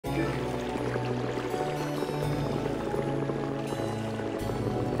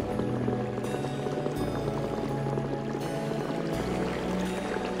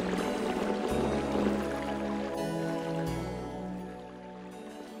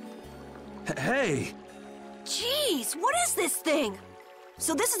Hey! Jeez, what is this thing?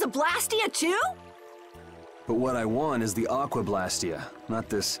 So this is a Blastia too? But what I want is the Aqua Blastia, not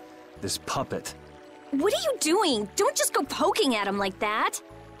this puppet. What are you doing? Don't just go poking at him like that.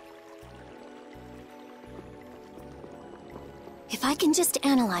 If I can just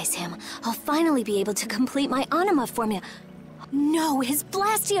analyze him, I'll finally be able to complete my anima formula. No, his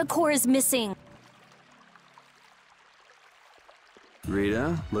Blastia core is missing.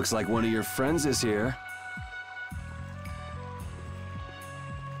 Rita, looks like one of your friends is here.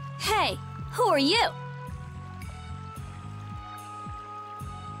 Hey, who are you?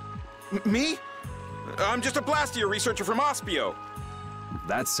 Me? I'm just a Blastia researcher from Ospio.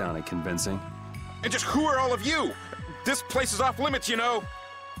 That sounded convincing. And just who are all of you? This place is off limits, you know.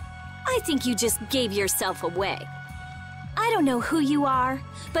 I think you just gave yourself away. I don't know who you are,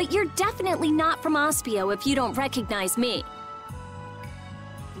 but you're definitely not from Ospio if you don't recognize me.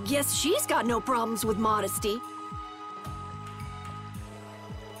 Guess she's got no problems with modesty.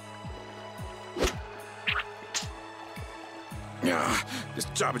 Yeah, this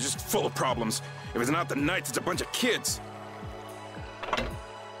job is just full of problems. If it's not the Knights, it's a bunch of kids.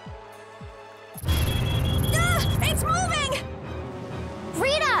 Ah! It's moving!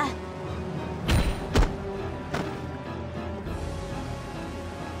 Rita!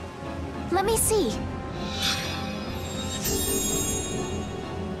 Let me see.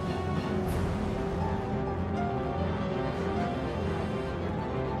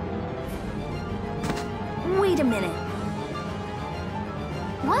 Wait a minute.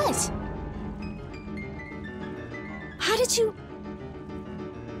 What? How did you...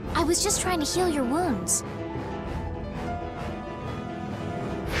 I was just trying to heal your wounds.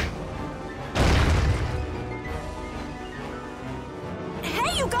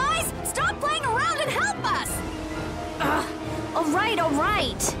 Hey, you guys! Stop playing around and help us! All right, all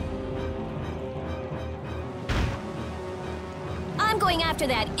right. I'm going after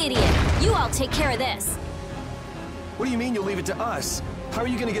that idiot. You all take care of this. What do you mean you'll leave it to us? How are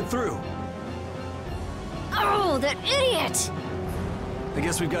you gonna get through? Oh, that idiot! I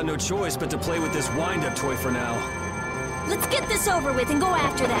guess we've got no choice but to play with this wind-up toy for now. Let's get this over with and go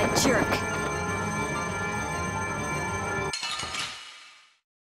after that jerk.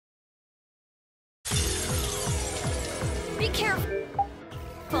 Be careful.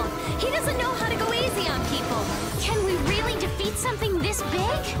 He doesn't know how to go easy on people. Can we really defeat something this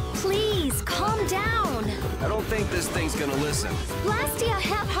big? Please, calm down. I don't think this thing's gonna listen. Blastia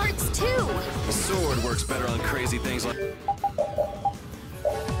have hearts too. The sword works better on crazy things like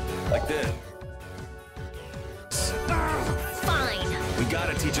this. Fine. We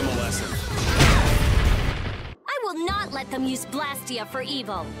gotta teach him a lesson. I will not let them use Blastia for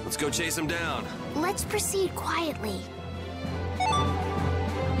evil. Let's go chase him down. Let's proceed quietly.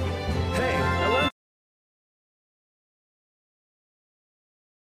 Hey, hello?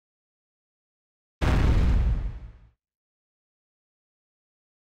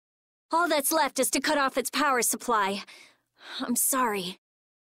 All that's left is to cut off its power supply. I'm sorry.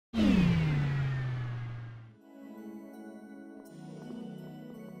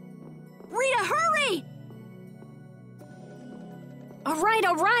 Rita, hurry! All right,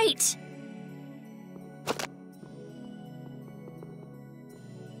 all right.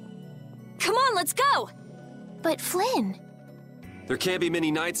 Come on, let's go! But Flynn... There can't be many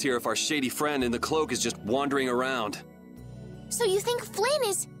knights here if our shady friend in the cloak is just wandering around. So you think Flynn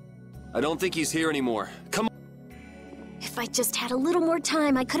is... I don't think he's here anymore. Come on. If I just had a little more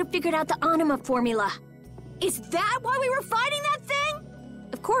time, I could have figured out the anima formula. Is that why we were fighting that thing?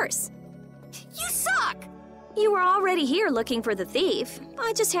 Of course. You suck! You were already here looking for the thief.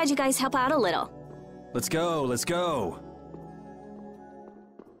 I just had you guys help out a little. Let's go, let's go.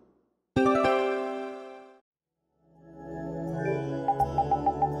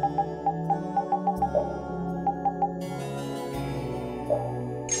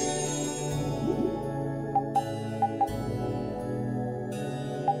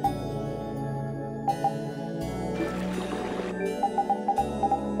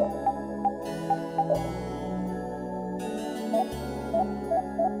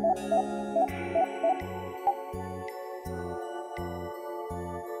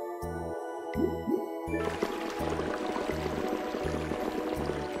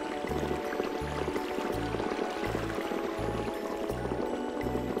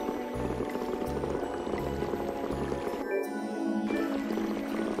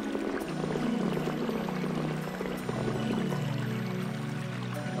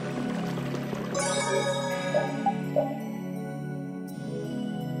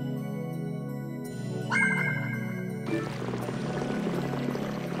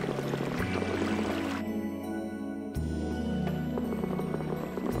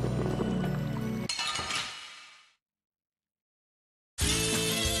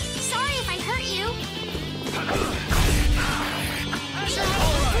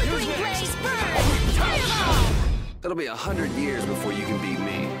 It'll be 100 years before you can beat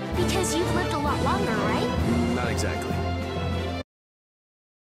me. Because you've lived a lot longer, right? Not exactly.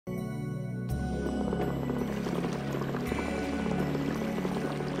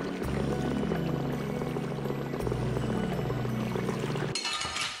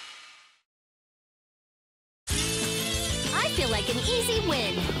 I feel like an easy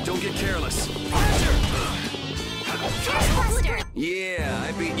win. Don't get careless. Buster! Yeah,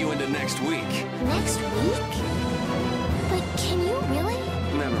 I beat you into next week. Next week? But can you really?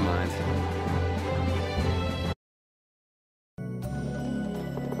 Never mind.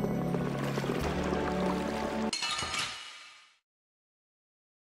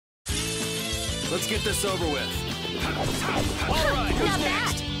 Let's get this over with. All right, Not who's bad.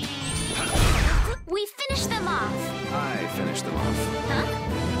 next? We finished them off. I finished them off. Huh?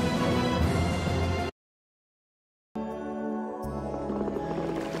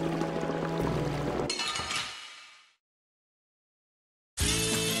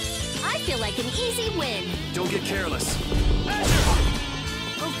 I feel like an easy win. Don't get careless.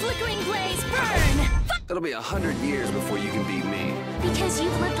 Oh, flickering blaze, burn! It'll be 100 years before you can beat me. Because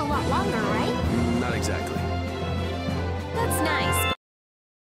you've lived a lot longer, right? Not exactly. That's nice.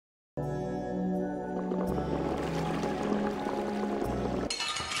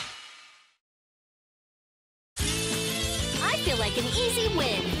 I feel like an easy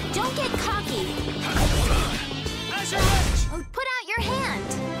win. Don't get cocky. Oh, put out your hand.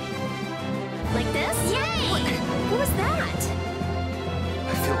 Like this? Yay! Who was that?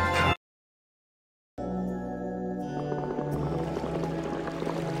 I feel...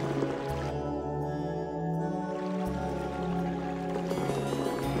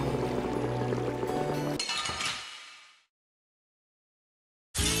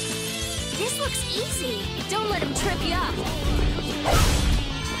 This looks easy. Don't let him trip you up.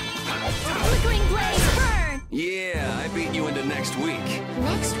 Flickering blaze, burn! Yeah, I beat you into next week.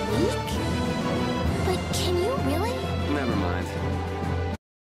 Next week? But can you really? Never mind.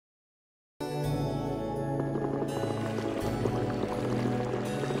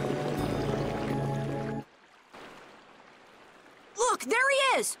 Look, there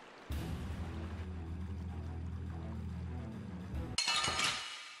he is!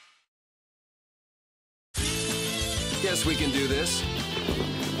 Guess we can do this.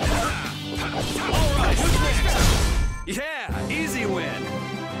 All right, who's next? Yeah, easy win.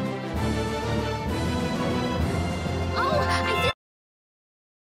 Oh, I feel...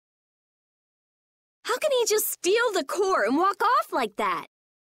 How can he just steal the core and walk off like that?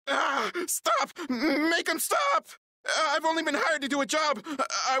 Stop! Make him stop! I've only been hired to do a job.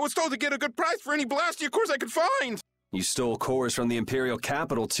 I was told to get a good price for any Blastia cores I could find. You stole cores from the Imperial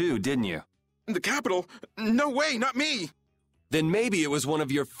capital too, didn't you? The capital? No way, not me. Then maybe it was one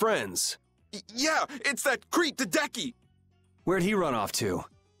of your friends. Yeah, it's that creep, Hideki. Where'd he run off to?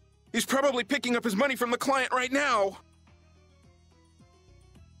 He's probably picking up his money from the client right now.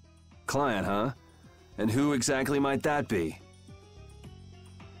 Client, huh? And who exactly might that be?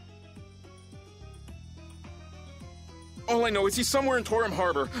 All I know is he's somewhere in Torum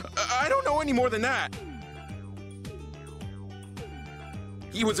Harbor. I don't know any more than that.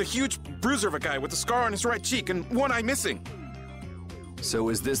 He was a huge bruiser of a guy with a scar on his right cheek and one eye missing. So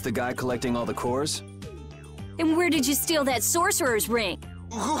is this the guy collecting all the cores? And where did you steal that sorcerer's ring?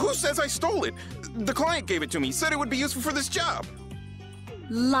 Who says I stole it? The client gave it to me, said it would be useful for this job.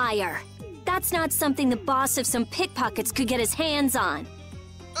 Liar. That's not something the boss of some pickpockets could get his hands on.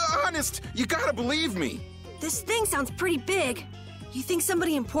 Honest, you gotta believe me. This thing sounds pretty big. You think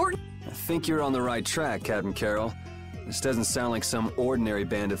somebody important? I think you're on the right track, Captain Carroll. This doesn't sound like some ordinary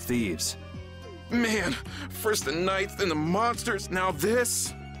band of thieves. Man, first the knights, then the monsters, now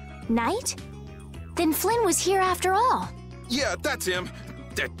this. Knight? Then Flynn was here after all. Yeah, that's him.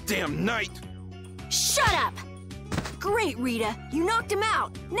 That damn knight. Shut up! Great, Rita. You knocked him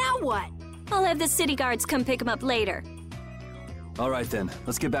out. Now what? I'll have the city guards come pick him up later. All right then,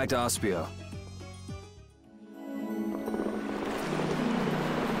 let's get back to Ospio.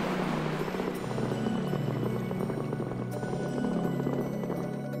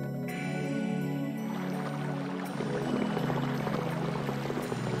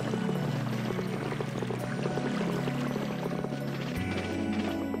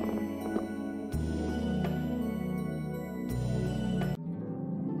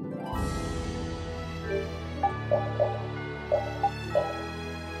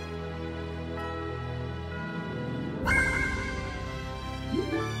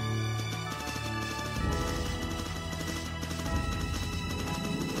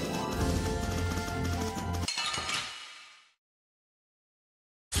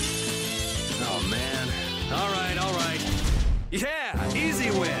 Yeah, easy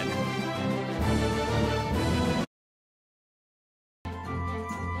win.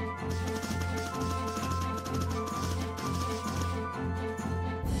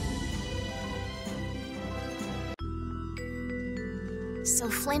 So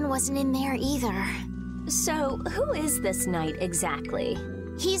Flynn wasn't in there either. So, who is this knight exactly?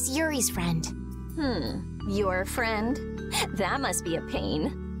 He's Yuri's friend. Your friend? That must be a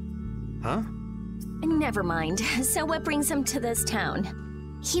pain. Huh? Never mind. So what brings him to this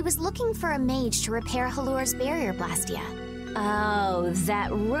town? He was looking for a mage to repair Halur's barrier blastia. Oh,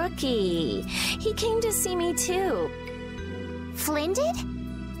 that rookie. He came to see me too. Flynn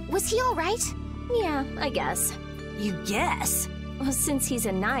did? Was he all right? Yeah, I guess. You guess? Well, since he's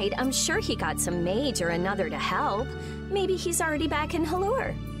a knight, I'm sure he got some mage or another to help. Maybe he's already back in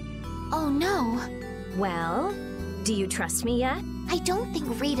Halur. Oh no. Well, do you trust me yet? I don't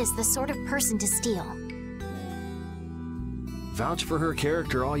think Rita's the sort of person to steal. Vouch for her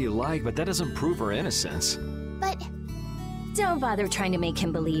character all you like, but that doesn't prove her innocence. But Don't bother trying to make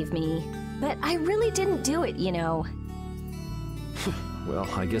him believe me. But I really didn't do it, you know. Well,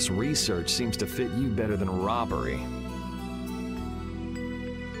 I guess research seems to fit you better than robbery.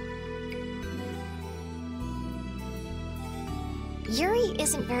 Yuri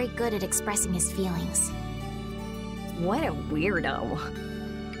isn't very good at expressing his feelings. What a weirdo.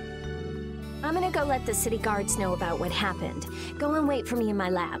 I'm gonna go let the city guards know about what happened. Go and wait for me in my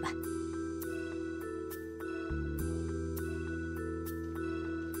lab.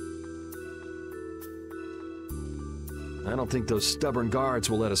 I don't think those stubborn guards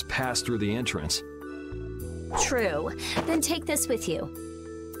will let us pass through the entrance. True. Then take this with you.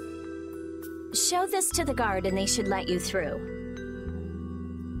 Show this to the guard and they should let you through.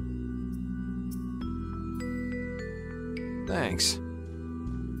 Thanks.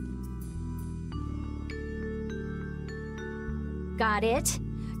 Got it?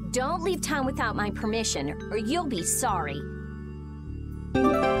 Don't leave town without my permission, or you'll be sorry.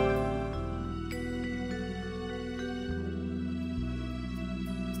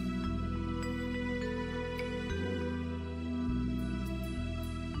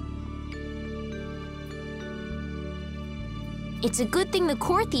 It's a good thing the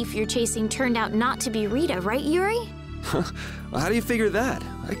core thief you're chasing turned out not to be Rita, right, Yuri? How do you figure that?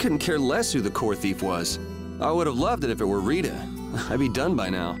 I couldn't care less who the core thief was. I would have loved it if it were Rita. I'd be done by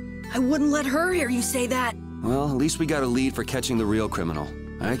now. I wouldn't let her hear you say that. Well, at least we got a lead for catching the real criminal.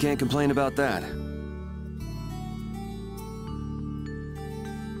 I can't complain about that.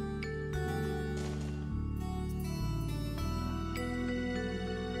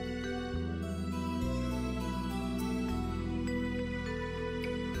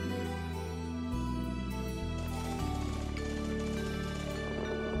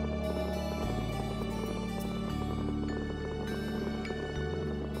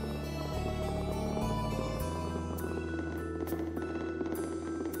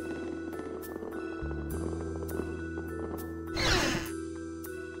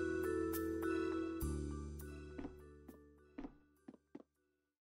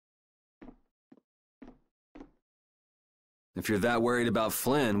 If you're that worried about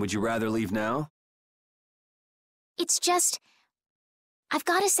Flynn, would you rather leave now? It's just... I've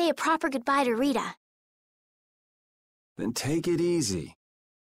got to say a proper goodbye to Rita. Then take it easy.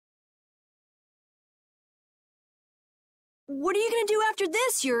 What are you gonna do after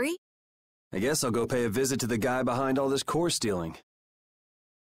this, Yuri? I guess I'll go pay a visit to the guy behind all this core stealing.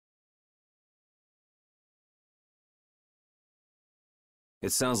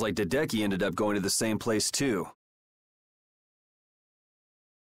 It sounds like Hideki ended up going to the same place too.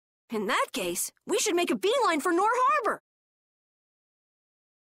 In that case, we should make a beeline for Nor Harbor.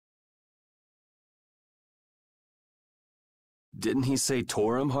 Didn't he say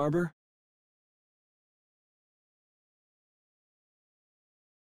Torum Harbor?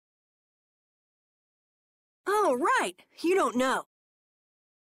 Oh, right. You don't know.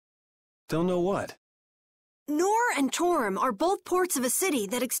 Don't know what. Nor and Torum are both ports of a city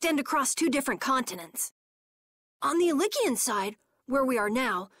that extend across two different continents. On the Ilikian side, where we are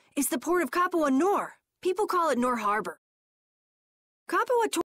now, is the port of Capua Nor. People call it Nor Harbor. Capua